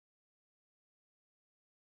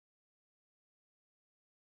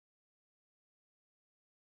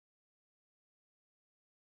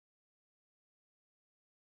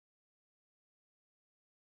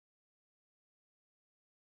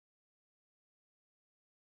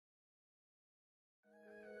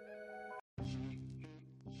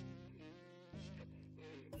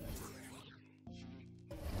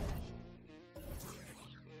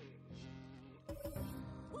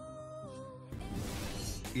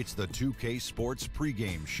It's the 2K Sports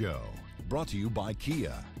pregame show, brought to you by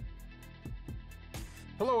Kia.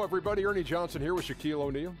 Hello, everybody. Ernie Johnson here with Shaquille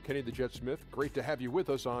O'Neal, Kenny the Jet Smith. Great to have you with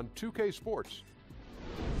us on 2K Sports.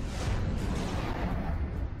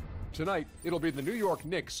 Tonight, it'll be the New York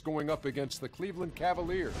Knicks going up against the Cleveland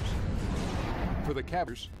Cavaliers. For the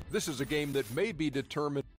Cavaliers, this is a game that may be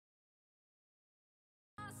determined.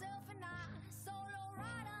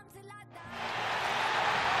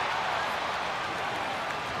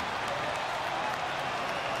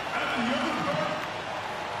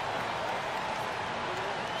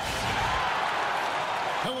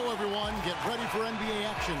 Hello, everyone. Get ready for NBA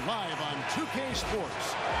action live on 2K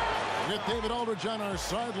Sports. With David Aldridge on our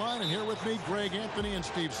sideline, and here with me, Greg Anthony and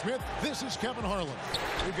Steve Smith. This is Kevin Harlan.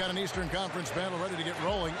 We've got an Eastern Conference battle ready to get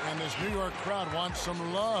rolling, and this New York crowd wants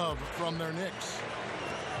some love from their Knicks.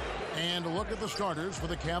 And a look at the starters for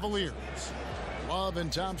the Cavaliers. Love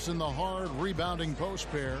and Thompson, the hard rebounding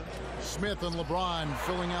post pair. Smith and LeBron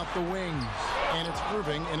filling out the wings. And it's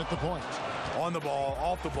Irving in at the point. On the ball,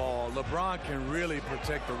 off the ball, LeBron can really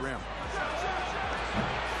protect the rim.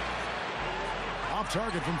 Off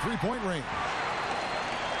target from three-point range.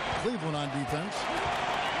 Cleveland on defense.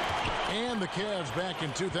 And the Cavs back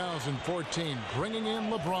in 2014, bringing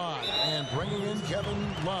in LeBron and bringing in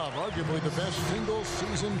Kevin Love, arguably the best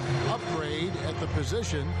single-season upgrade at the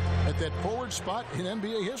position at that forward spot in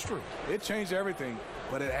NBA history. It changed everything,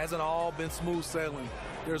 but it hasn't all been smooth sailing.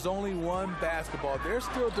 There's only one basketball. They're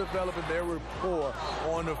still developing their rapport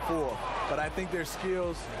on the floor, but I think their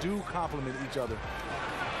skills do complement each other.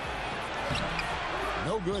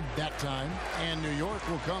 No good that time, and New York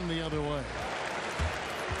will come the other way.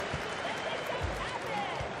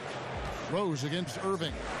 Rose against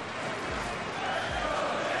Irving.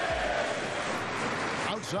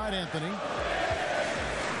 Outside Anthony.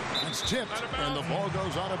 It's tipped, and the ball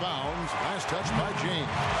goes out of bounds. Last touch by James.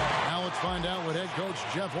 Now let's find out what head coach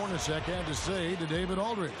Jeff Hornacek had to say to David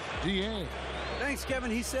Aldridge. DA. Thanks, Kevin.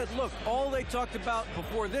 He said, look, all they talked about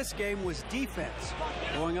before this game was defense.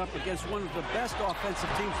 Going up against one of the best offensive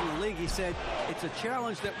teams in the league, he said, it's a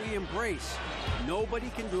challenge that we embrace. Nobody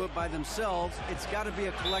can do it by themselves. It's got to be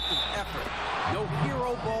a collective effort. No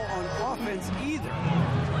hero ball on offense either.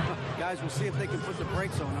 Guys, we'll see if they can put the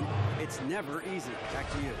brakes on them. It's never easy.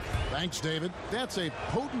 Back to you. Thanks, David. That's a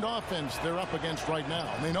potent offense they're up against right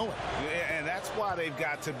now, and they know it. Yeah, and that's why they've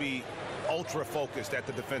got to be ultra focused at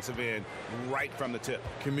the defensive end right from the tip.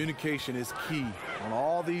 Communication is key. On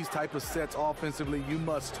all these type of sets offensively, you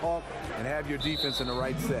must talk and have your defense in the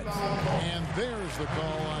right sets. And there's the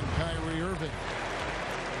call on Kyrie Irving.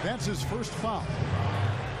 That's his first foul.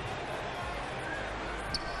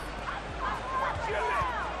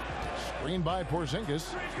 Screen by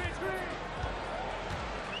Porzingis.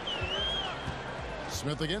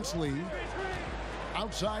 Smith against Lee.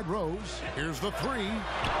 Outside Rose. Here's the three.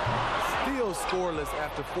 Still scoreless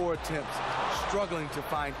after 4 attempts, struggling to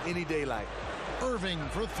find any daylight. Irving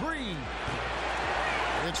for three.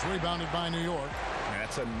 It's rebounded by New York.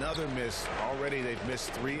 That's another miss. Already they've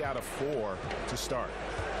missed 3 out of 4 to start.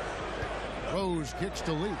 Rose kicks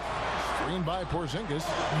to Lee. Screen by Porzingis.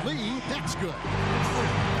 Lee, that's good.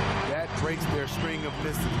 That breaks their string of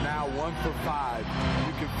misses. Now 1 for 5.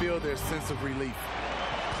 You can feel their sense of relief.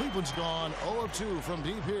 Cleveland's gone 0 of 2 from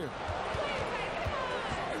deep here.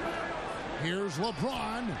 Here's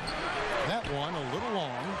LeBron. That one a little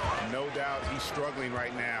long. No doubt he's struggling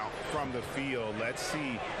right now from the field. Let's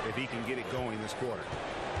see if he can get it going this quarter.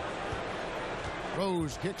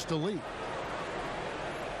 Rose kicks to Lee.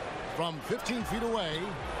 From 15 feet away,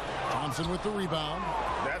 Thompson with the rebound.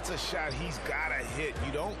 That's a shot he's got to hit.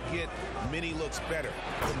 You don't get many looks better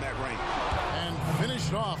from that range. And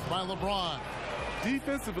finished off by LeBron.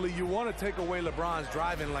 Defensively, you want to take away LeBron's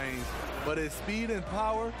driving lanes, but his speed and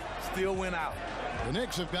power still went out. The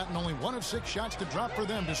Knicks have gotten only 1 of 6 shots to drop for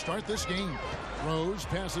them to start this game. Rose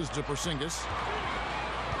passes to Porzingis.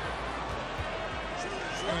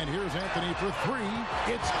 And here's Anthony for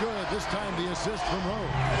three. It's good. This time the assist from Rose.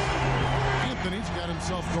 Anthony's got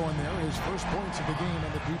himself going there. His first points of the game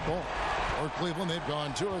on the deep ball. For Cleveland, they've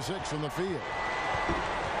gone 2 of 6 from the field.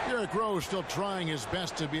 Derrick Rose still trying his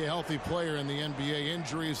best to be a healthy player in the NBA.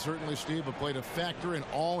 Injuries certainly, Steve, have played a factor in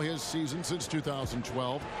all his seasons since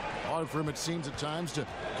 2012. Hard for him, it seems, at times to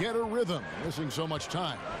get a rhythm, missing so much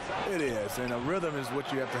time. It is, and a rhythm is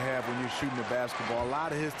what you have to have when you're shooting the basketball. A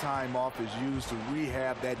lot of his time off is used to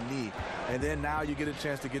rehab that knee. And then now you get a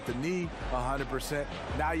chance to get the knee 100%.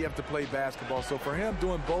 Now you have to play basketball. So for him,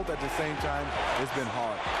 doing both at the same time, it's been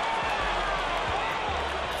hard.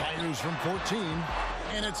 Fires from 14.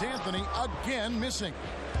 And it's Anthony again missing.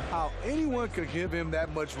 How anyone could give him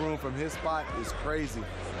that much room from his spot is crazy,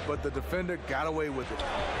 but the defender got away with it.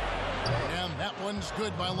 And that one's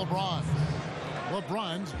good by LeBron.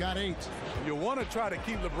 LeBron's got 8. You want to try to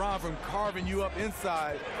keep LeBron from carving you up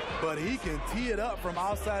inside, but he can tee it up from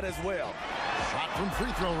outside as well. Shot from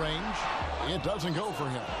free throw range. It doesn't go for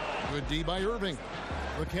him. Good D by Irving.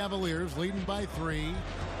 The Cavaliers leading by 3.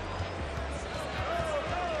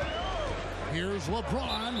 Here's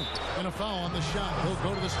LeBron, and a foul on the shot. He'll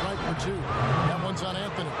go to the stripe for 2. That one's on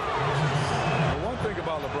Anthony. The one thing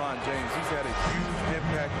about LeBron James, he's had a huge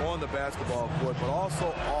impact on the basketball court, but also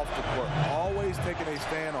off the court. Always taking a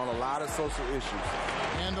stand on a lot of social issues.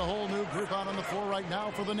 And a whole new group out on the floor right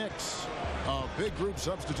now for the Knicks. A big group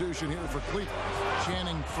substitution here for Cleveland.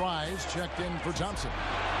 Channing Frye's checked in for Thompson.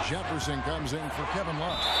 Jefferson comes in for Kevin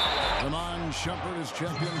Love. Ramon Shumpert is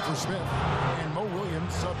checked in for Smith. And Mo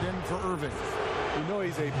Williams subbed in for Irving. You know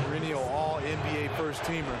he's a perennial all-NBA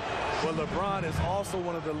first-teamer, but LeBron is also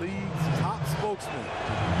one of the league's top spokesmen.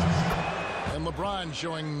 And LeBron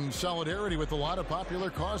showing solidarity with a lot of popular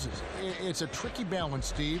causes. It's a tricky balance,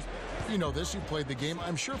 Steve. You know this, you played the game.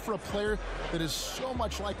 I'm sure for a player that is so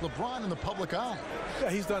much like LeBron in the public eye. Yeah,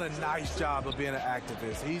 he's done a nice job of being an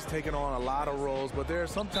activist. He's taken on a lot of roles, but there are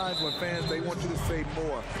some times when fans, they want you to say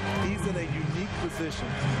more. He's in a unique position.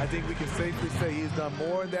 I think we can safely say he's done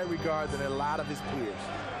more in that regard than a lot of his peers.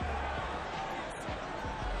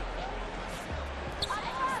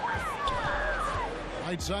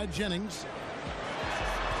 Right side, Jennings.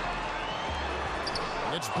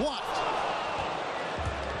 It's blocked.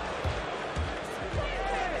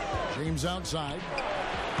 James outside.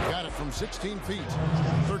 Got it from 16 feet.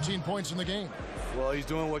 13 points in the game. Well, he's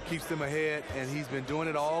doing what keeps them ahead, and he's been doing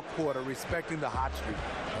it all quarter, respecting the hot streak.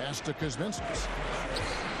 Pass to Kuzminskis.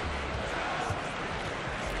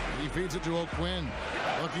 He feeds it to O'Quinn.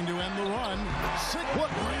 Looking to end the run.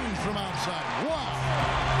 6-foot range from outside. Wow.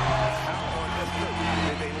 How on this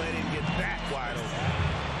did they let him get that wide open?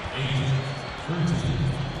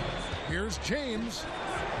 Here's James.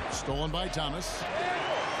 Stolen by Thomas.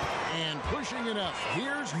 And pushing it up.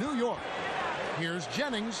 Here's New York. Here's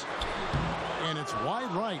Jennings. And it's wide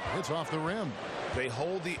right. It's off the rim. They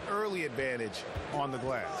hold the early advantage on the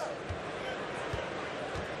glass.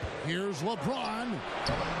 Here's LeBron.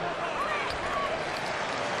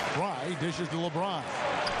 Fry dishes to LeBron.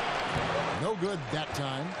 No good that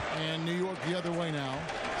time. And New York the other way now.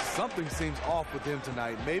 Something seems off with him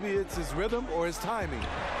tonight. Maybe it's his rhythm or his timing.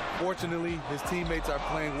 Fortunately, his teammates are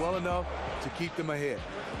playing well enough to keep them ahead.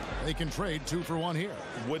 They can trade 2 for 1 here.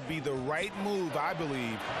 Would be the right move, I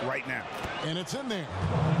believe, right now. And it's in there.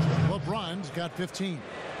 LeBron's got 15.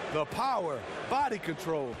 The power, body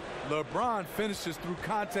control. LeBron finishes through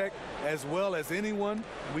contact as well as anyone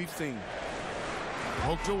we've seen.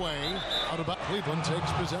 Poked away. Out about Cleveland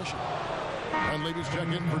takes possession. And ladies check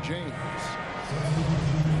in for James.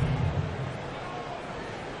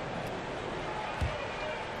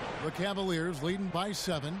 The Cavaliers leading by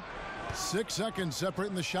 7. 6 seconds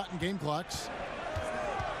separating the shot and game clocks.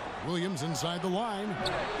 Williams inside the line.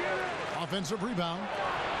 Offensive rebound.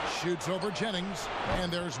 Shoots over Jennings.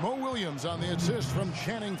 And there's Mo Williams on the assist from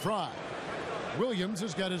Channing Frye. Williams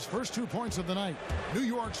has got his first 2 points of the night. New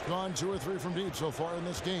York's gone 2 or 3 from deep so far in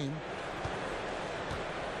this game.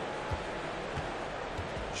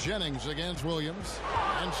 Jennings against Williams.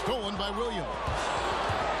 And stolen by Williams.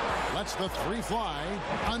 Lets the 3 fly.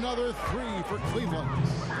 Another 3 for Cleveland.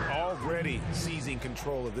 Already seizing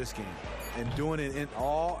control of this game. And doing it in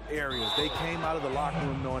all areas. They came out of the locker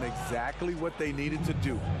room knowing exactly what they needed to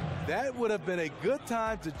do. That would have been a good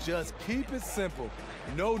time to just keep it simple.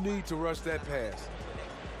 No need to rush that pass.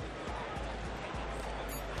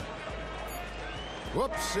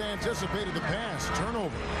 Whoops, anticipated the pass.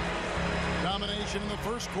 Turnover. Domination in the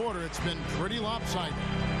first quarter. It's been pretty lopsided.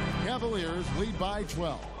 Cavaliers lead by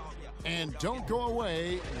 12. And don't go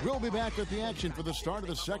away. We'll be back with the action for the start of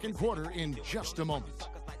the second quarter in just a moment.